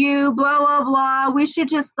love you, blah, blah, blah. We should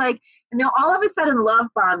just and they'll all of a sudden love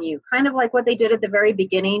bomb you, kind of like what they did at the very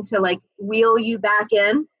beginning to reel you back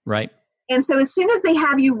in. Right. And so as soon as they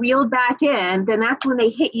have you reeled back in, then that's when they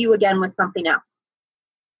hit you again with something else.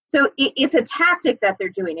 So it's a tactic that they're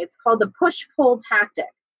doing. It's called the push-pull tactic,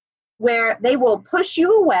 where they will push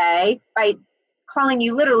you away by calling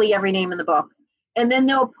you literally every name in the book. And then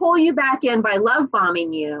they'll pull you back in by love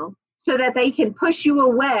bombing you so that they can push you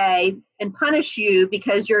away and punish you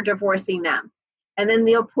because you're divorcing them. And then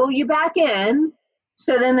they'll pull you back in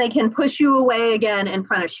so then they can push you away again and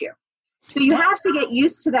punish you. So you have to get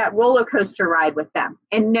used to that roller coaster ride with them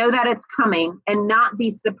and know that it's coming and not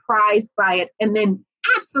be surprised by it. And then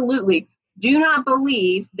absolutely do not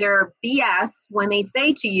believe their BS when they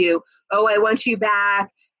say to you, "Oh, I want you back.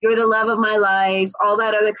 You're the love of my life," all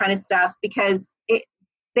that other kind of stuff, because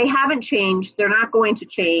they haven't changed. They're not going to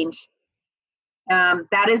change.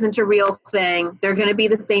 That isn't a real thing. They're going to be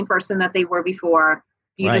the same person that they were before.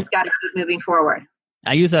 You just got to keep moving forward.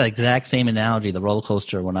 I use that exact same analogy, the roller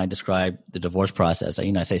coaster, when I describe the divorce process.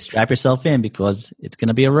 I say, strap yourself in because it's going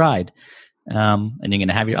to be a ride. And you're going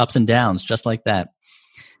to have your ups and downs just like that.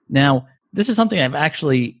 Now, this is something I've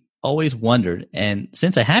actually always wondered. And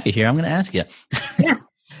since I have you here, I'm going to ask you. Yeah.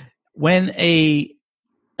 When a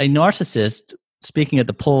narcissist, speaking of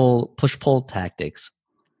the push-pull tactics,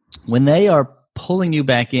 when they are pulling you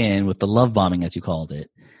back in with the love bombing, as you called it,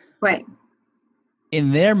 right,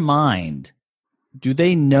 in their mind, do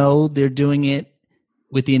they know they're doing it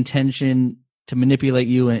with the intention to manipulate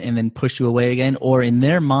you and then push you away again? Or in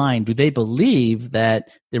their mind, do they believe that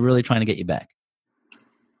they're really trying to get you back?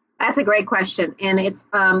 That's a great question. And it's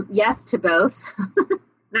yes to both.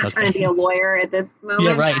 Not trying to be a lawyer at this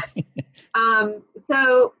moment. Yeah, right.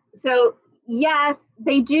 But, so yes,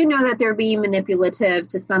 they do know that they're being manipulative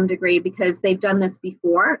to some degree because they've done this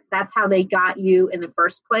before. That's how they got you in the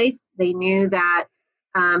first place. They knew that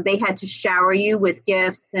they had to shower you with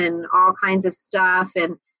gifts and all kinds of stuff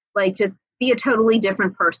and just be a totally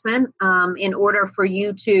different person in order for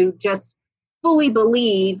you to just fully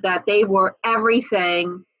believe that they were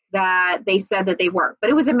everything that they said that they were. But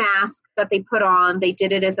it was a mask that they put on. They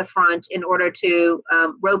did it as a front in order to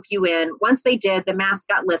rope you in. Once they did, the mask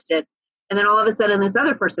got lifted. And then all of a sudden, this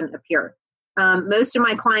other person appeared. Most of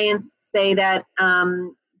my clients say that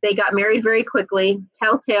they got married very quickly.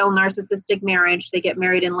 Telltale narcissistic marriage. They get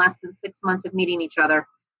married in less than 6 months of meeting each other.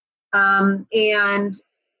 And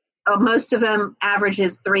most of them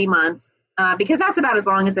averages 3 months because that's about as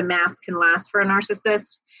long as a mask can last for a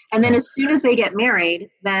narcissist. And then as soon as they get married,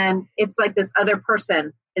 then it's like this other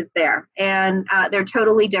person is there. And they're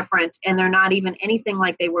totally different. And they're not even anything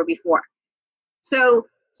like they were before. So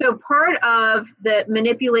part of the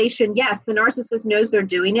manipulation, yes, the narcissist knows they're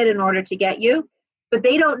doing it in order to get you, but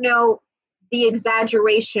they don't know the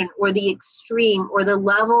exaggeration or the extreme or the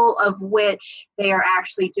level of which they are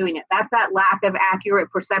actually doing it. That's that lack of accurate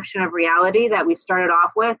perception of reality that we started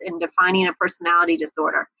off with in defining a personality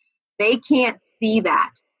disorder. They can't see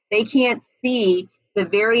that. They can't see the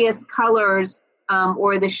various colors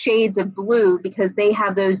or the shades of blue because they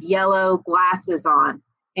have those yellow glasses on.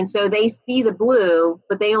 And so they see the blue,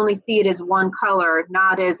 but they only see it as one color,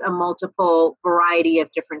 not as a multiple variety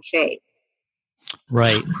of different shades.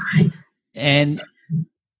 Right. And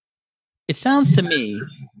it sounds to me,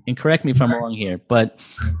 and correct me if I'm wrong here, but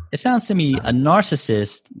it sounds to me a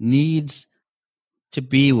narcissist needs to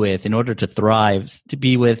be with, in order to thrive, to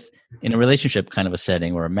be with in a relationship kind of a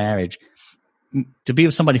setting or a marriage, to be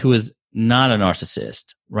with somebody who is not a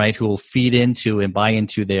narcissist, right? Who will feed into and buy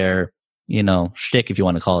into their, shtick, if you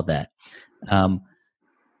want to call it that.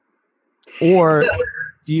 Or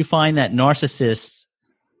do you find that narcissists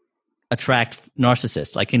attract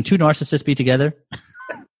narcissists? Like, can two narcissists be together?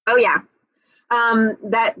 Oh, yeah.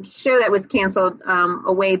 That show that was canceled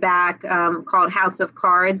a way back called House of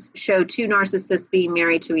Cards showed two narcissists being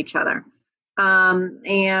married to each other.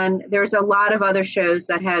 And there's a lot of other shows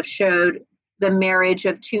that have showed the marriage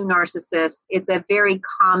of two narcissists. It's a very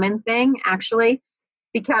common thing, actually,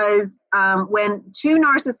 because when two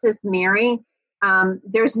narcissists marry,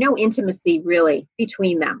 there's no intimacy really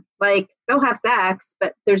between them. Like they'll have sex,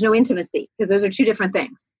 but there's no intimacy because those are two different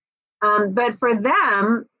things. But for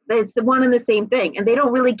them, it's the one and the same thing. And they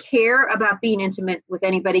don't really care about being intimate with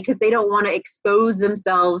anybody because they don't want to expose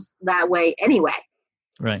themselves that way anyway.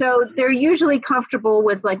 Right. So they're usually comfortable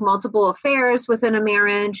with like multiple affairs within a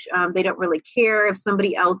marriage. They don't really care if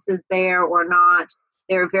somebody else is there or not.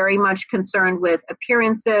 They're very much concerned with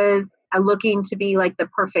appearances, looking to be like the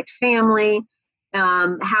perfect family,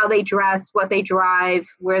 how they dress, what they drive,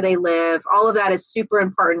 where they live. All of that is super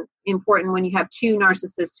important when you have two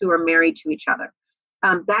narcissists who are married to each other.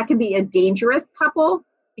 That can be a dangerous couple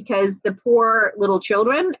because the poor little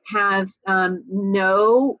children have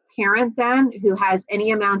no parent then who has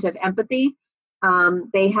any amount of empathy.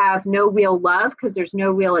 They have no real love because there's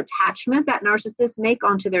no real attachment that narcissists make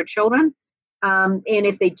onto their children. And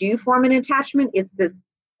if they do form an attachment, it's this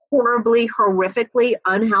horribly, horrifically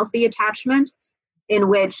unhealthy attachment in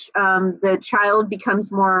which the child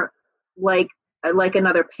becomes more like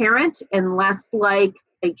another parent and less like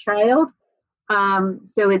a child.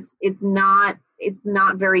 So it's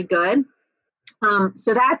not very good.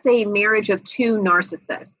 So that's a marriage of two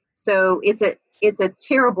narcissists. So it's a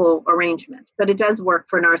terrible arrangement, but it does work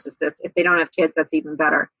for narcissists. If they don't have kids, that's even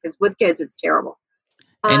better because with kids, it's terrible.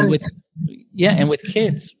 And with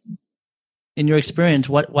kids, in your experience,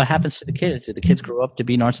 what happens to the kids? Do the kids grow up to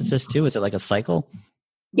be narcissists too? Is it like a cycle?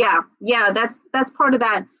 Yeah, that's part of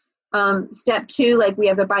that. Step two, like we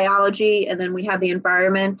have the biology and then we have the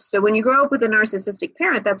environment. So when you grow up with a narcissistic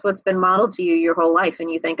parent, that's what's been modeled to you your whole life.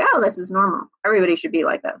 And you think, oh, this is normal. Everybody should be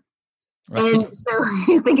like this. Right. And so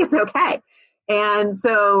you think it's okay. And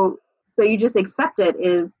so you just accept it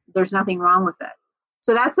is there's nothing wrong with it.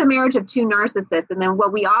 So that's the marriage of two narcissists. And then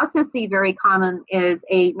what we also see very common is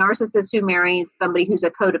a narcissist who marries somebody who's a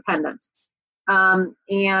codependent.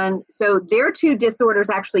 And so their two disorders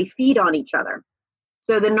actually feed on each other.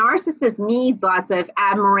 So the narcissist needs lots of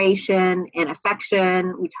admiration and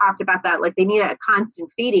affection. We talked about that, like they need a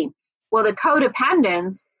constant feeding. Well, the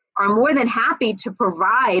codependents are more than happy to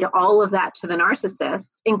provide all of that to the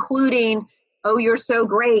narcissist, including, oh, you're so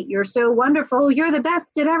great, you're so wonderful, you're the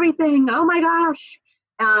best at everything, oh my gosh,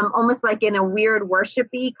 almost like in a weird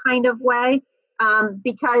worshipy kind of way,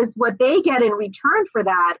 because what they get in return for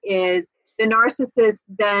that is the narcissist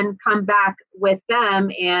then come back with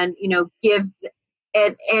them and, give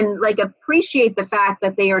and like appreciate the fact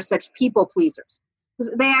that they are such people pleasers.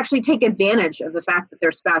 They actually take advantage of the fact that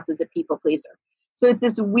their spouse is a people pleaser. So it's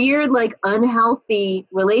this weird, like unhealthy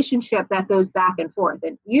relationship that goes back and forth.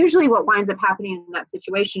 And usually what winds up happening in that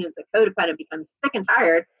situation is the codependent becomes sick and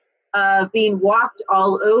tired of being walked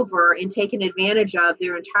all over and taken advantage of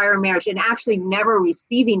their entire marriage and actually never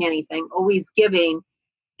receiving anything, always giving,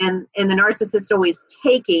 and the narcissist always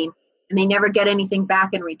taking, and they never get anything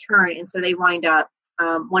back in return. And so they wind up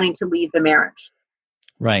wanting to leave the marriage.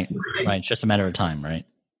 Right. It's just a matter of time, right?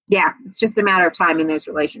 Yeah, it's just a matter of time in those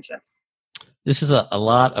relationships. This is a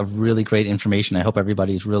lot of really great information. I hope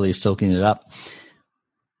everybody's really soaking it up.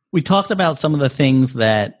 We talked about some of the things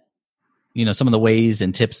that, some of the ways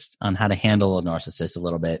and tips on how to handle a narcissist a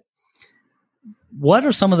little bit. What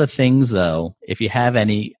are some of the things, though, if you have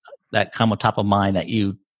any that come on top of mind that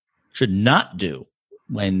you should not do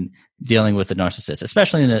when dealing with a narcissist,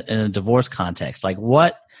 especially in a divorce context? Like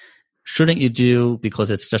what shouldn't you do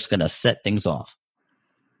because it's just going to set things off?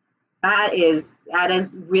 That is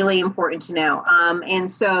really important to know. And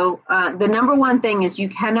so the number one thing is you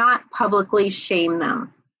cannot publicly shame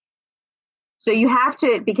them. So you have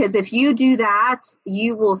to, because if you do that,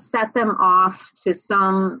 you will set them off to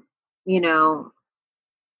some,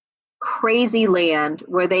 crazy land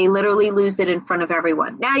where they literally lose it in front of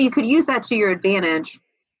everyone. Now you could use that to your advantage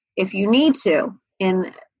if you need to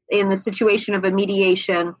in the situation of a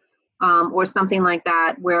mediation or something like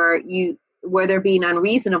that where they're being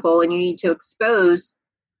unreasonable and you need to expose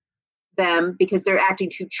them because they're acting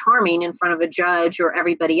too charming in front of a judge or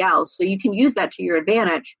everybody else. So you can use that to your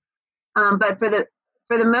advantage. But for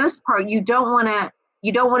the most part, you don't want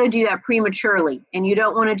to do that prematurely, and you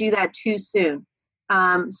don't want to do that too soon.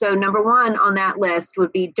 So number one on that list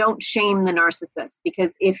would be don't shame the narcissist,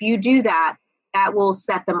 because if you do that, that will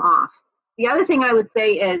set them off. The other thing I would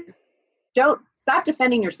say is don't stop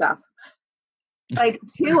defending yourself. Like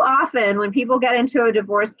too often when people get into a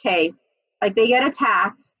divorce case, like they get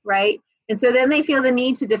attacked, right? And so then they feel the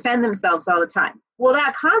need to defend themselves all the time. Well,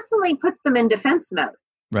 that constantly puts them in defense mode.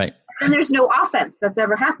 Right. And there's no offense that's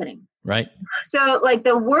ever happening. Right. So like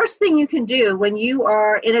the worst thing you can do when you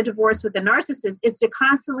are in a divorce with a narcissist is to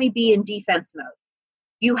constantly be in defense mode.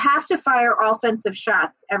 You have to fire offensive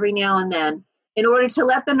shots every now and then in order to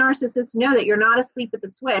let the narcissist know that you're not asleep at the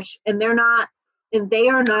switch and they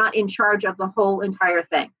are not in charge of the whole entire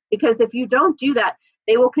thing. Because if you don't do that,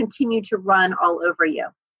 they will continue to run all over you.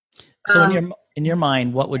 So in your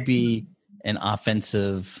mind, what would be an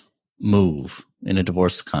offensive move in a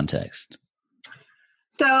divorce context?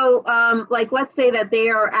 So, like, let's say that they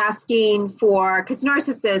are asking for, because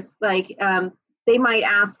narcissists, like, they might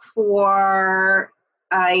ask for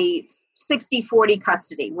a 60-40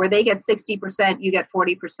 custody, where they get 60%, you get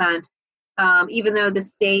 40%, even though the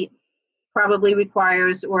state probably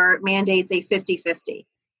requires or mandates a 50-50.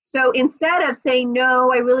 So instead of saying,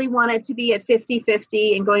 no, I really want it to be at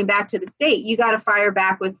 50-50 and going back to the state, you got to fire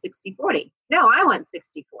back with 60-40. No, I want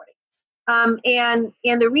 60-40. And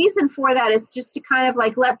the reason for that is just to kind of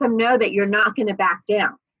like let them know that you're not going to back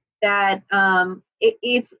down. That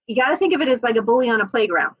it's you got to think of it as like a bully on a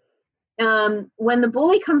playground. When the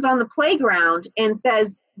bully comes on the playground and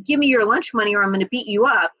says, "Give me your lunch money, or I'm going to beat you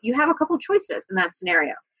up," you have a couple choices in that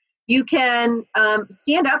scenario. You can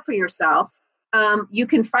stand up for yourself. You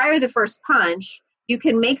can fire the first punch. You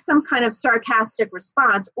can make some kind of sarcastic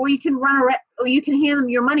response, or you can or you can hand them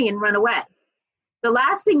your money and run away. The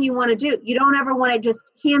last thing you want to do, you don't ever want to just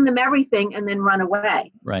hand them everything and then run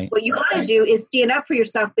away. Right. What you want to do is stand up for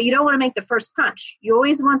yourself, but you don't want to make the first punch. You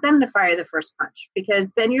always want them to fire the first punch,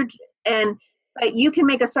 because then but you can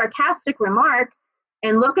make a sarcastic remark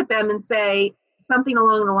and look at them and say something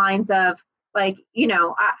along the lines of like,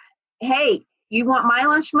 hey, you want my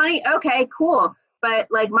lunch money? Okay, cool. But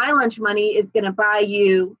like my lunch money is going to buy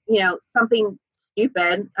you, something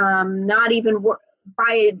stupid, not even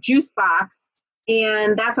buy a juice box.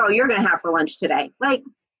 And that's all you're going to have for lunch today. Like,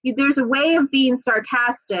 there's a way of being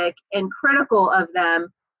sarcastic and critical of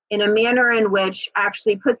them in a manner in which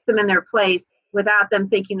actually puts them in their place without them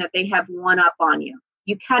thinking that they have one up on you.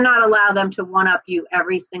 You cannot allow them to one up you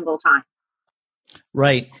every single time.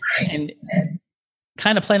 Right. And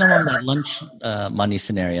kind of playing along that lunch money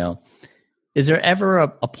scenario, is there ever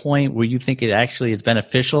a point where you think it actually is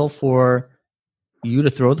beneficial for you to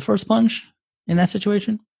throw the first punch in that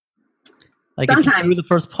situation? Like sometimes. If you threw the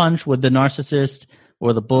first punch with the narcissist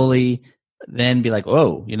or the bully, then be like,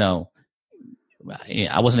 oh,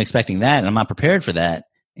 I wasn't expecting that and I'm not prepared for that,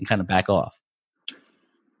 and kind of back off.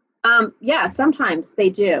 Yeah, sometimes they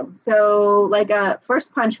do. So like a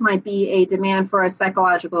first punch might be a demand for a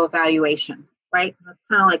psychological evaluation, right? That's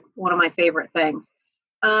kind of like one of my favorite things.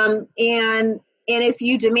 And if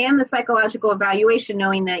you demand the psychological evaluation,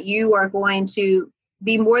 knowing that you are going to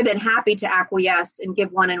be more than happy to acquiesce and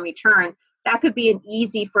give one in return, that could be an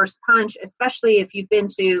easy first punch, especially if you've been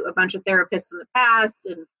to a bunch of therapists in the past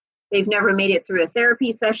and they've never made it through a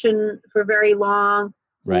therapy session for very long,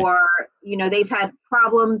 right. Or, they've had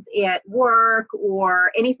problems at work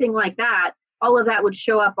or anything like that. All of that would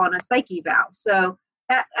show up on a psych eval. So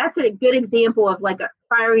that's a good example of like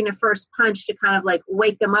firing a first punch to kind of like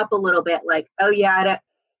wake them up a little bit. Like, oh yeah,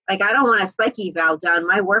 I don't want a psych eval done.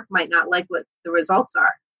 My work might not like what the results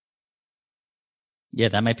are. Yeah,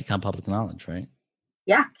 that might become public knowledge, right?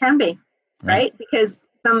 Yeah, can be, right? Because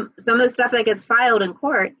some of the stuff that gets filed in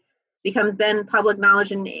court becomes then public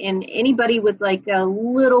knowledge, and anybody with like a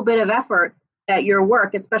little bit of effort at your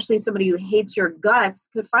work, especially somebody who hates your guts,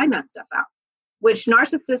 could find that stuff out, which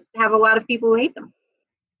narcissists have a lot of people who hate them.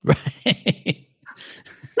 Right.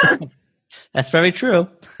 That's very true.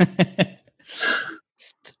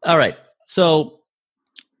 All right. So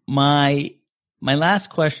my last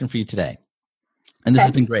question for you today, and this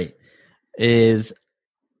has been great, is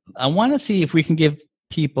I want to see if we can give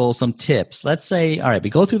people some tips. Let's say, all right,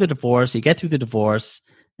 we go through the divorce, you get through the divorce,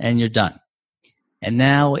 and you're done. And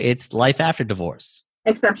now it's life after divorce.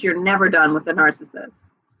 Except you're never done with the narcissist.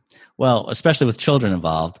 Well, especially with children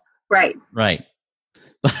involved. Right. Right.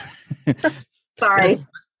 Sorry.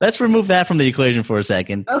 Let's remove that from the equation for a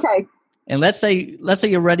second. Okay. And let's say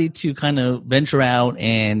you're ready to kind of venture out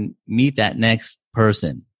and meet that next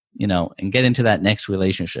person, and get into that next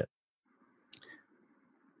relationship.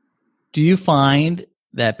 Do you find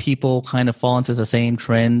that people kind of fall into the same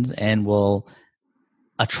trends and will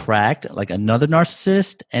attract like another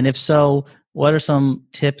narcissist? And if so, what are some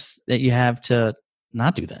tips that you have to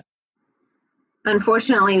not do that?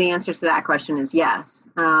 Unfortunately, the answer to that question is yes.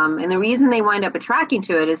 And the reason they wind up attracting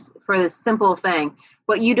to it is for this simple thing.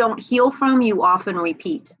 What you don't heal from, you often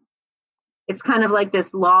repeat. it's kind of like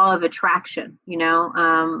this law of attraction,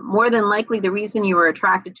 more than likely the reason you were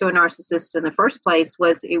attracted to a narcissist in the first place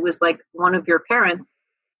was it was like one of your parents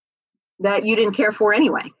that you didn't care for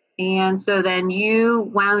anyway. And so then you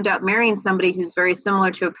wound up marrying somebody who's very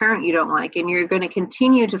similar to a parent you don't like, and you're going to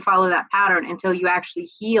continue to follow that pattern until you actually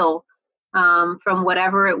heal from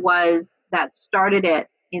whatever it was that started it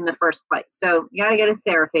in the first place. So you got to get a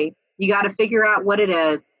therapy. You got to figure out what it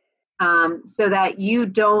is, so that you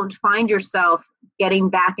don't find yourself getting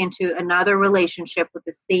back into another relationship with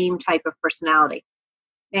the same type of personality.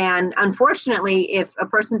 And unfortunately, if a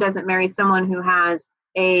person doesn't marry someone who has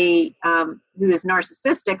who is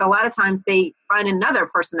narcissistic, a lot of times they find another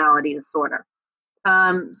personality disorder.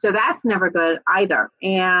 So that's never good either.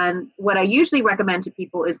 And what I usually recommend to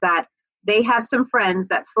people is that they have some friends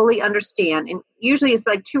that fully understand, and usually it's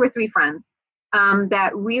like 2 or 3 friends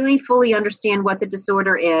that really fully understand what the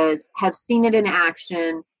disorder is, have seen it in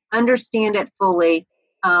action, understand it fully,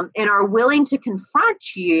 and are willing to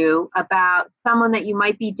confront you about someone that you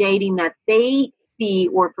might be dating that they see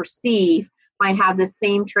or perceive might have the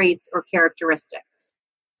same traits or characteristics.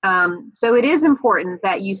 So it is important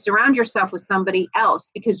that you surround yourself with somebody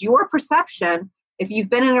else, because your perception, if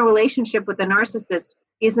you've been in a relationship with a narcissist,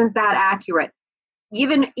 isn't that accurate.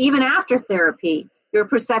 Even after therapy, your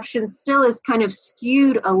perception still is kind of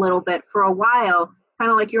skewed a little bit for a while,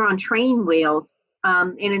 kind of like you're on training wheels.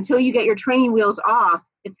 And until you get your training wheels off,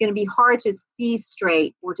 it's going to be hard to see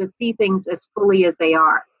straight or to see things as fully as they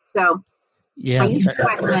are. So yeah, I usually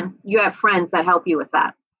recommend you have friends that help you with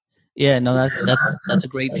that. Yeah, no, that's a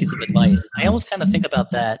great piece of advice. I almost kind of think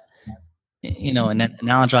about that, and then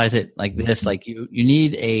analogize it like this: like you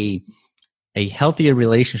need a healthier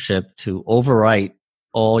relationship to overwrite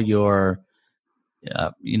all your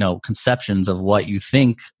conceptions of what you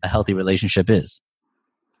think a healthy relationship is.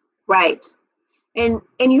 Right. And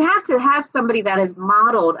you have to have somebody that has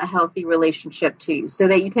modeled a healthy relationship to you so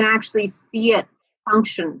that you can actually see it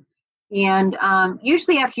function. And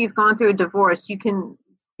usually after you've gone through a divorce, you can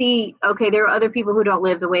see, okay, there are other people who don't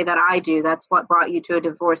live the way that I do. That's what brought you to a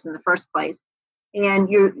divorce in the first place. And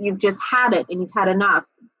you've just had it and you've had enough.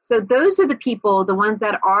 So those are the people, the ones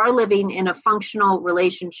that are living in a functional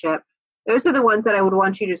relationship. Those are the ones that I would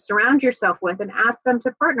want you to surround yourself with and ask them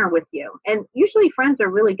to partner with you. And usually friends are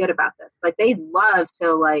really good about this. Like they love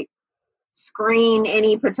to screen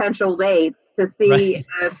any potential dates to see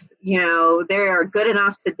if, they're good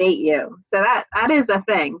enough to date you. So that is a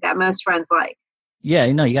thing that most friends like. Yeah,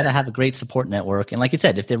 you got to have a great support network. And like you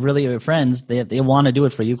said, if they're really your friends, they want to do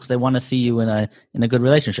it for you because they want to see you in a good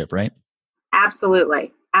relationship, right?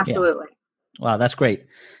 Absolutely. Absolutely. Yeah. Wow, that's great.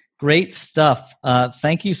 Great stuff.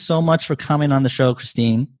 Thank you so much for coming on the show,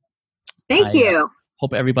 Christine. Thank you.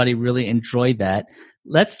 Hope everybody really enjoyed that.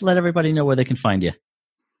 Let's let everybody know where they can find you.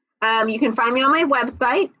 You can find me on my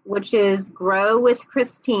website, which is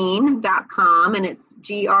growwithchristine.com, and it's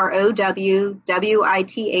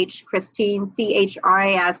GROWWITH, Christine,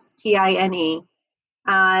 CHRISTINE.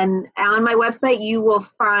 And on my website, you will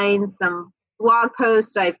find some blog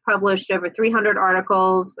posts. I've published over 300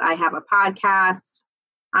 articles. I have a podcast.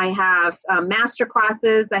 I have master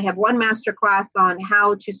classes. I have one master class on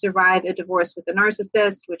how to survive a divorce with a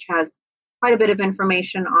narcissist, which has quite a bit of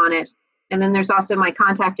information on it. And then there's also my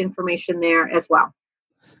contact information there as well.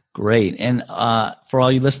 Great. And for all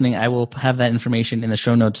you listening, I will have that information in the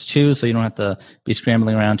show notes too, so you don't have to be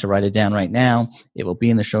scrambling around to write it down right now. It will be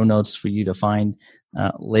in the show notes for you to find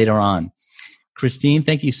later on. Christine,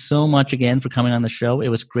 thank you so much again for coming on the show. It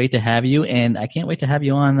was great to have you, and I can't wait to have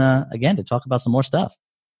you on again to talk about some more stuff.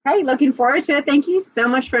 Hey, looking forward to it. Thank you so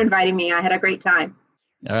much for inviting me. I had a great time.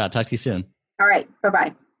 All right. I'll talk to you soon. All right.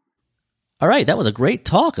 Bye-bye. All right. That was a great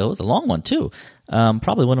talk. It was a long one, too.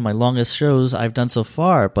 Probably one of my longest shows I've done so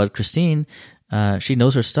far. But Christine, she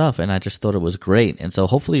knows her stuff, and I just thought it was great. And so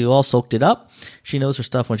hopefully you all soaked it up. She knows her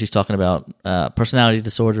stuff when she's talking about personality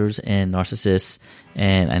disorders and narcissists.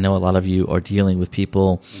 And I know a lot of you are dealing with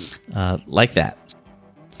people like that.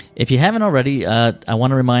 If you haven't already, I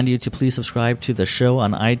want to remind you to please subscribe to the show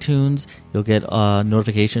on iTunes. You'll get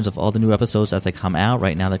notifications of all the new episodes as they come out.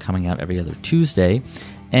 Right now, they're coming out every other Tuesday.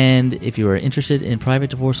 And if you are interested in private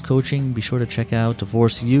divorce coaching, be sure to check out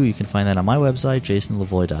Divorce You. You can find that on my website,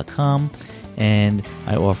 jasonlavoy.com. And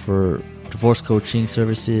I offer divorce coaching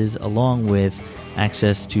services along with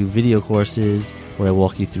access to video courses where I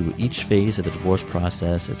walk you through each phase of the divorce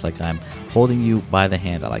process. It's like I'm holding you by the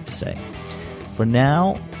hand, I like to say. For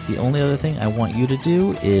now, the only other thing I want you to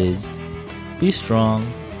do is be strong,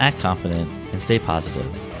 act confident, and stay positive.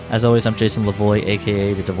 As always, I'm Jason Lavoy,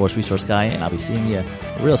 a.k.a. the Divorce Resource Guy, and I'll be seeing you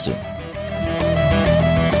real soon.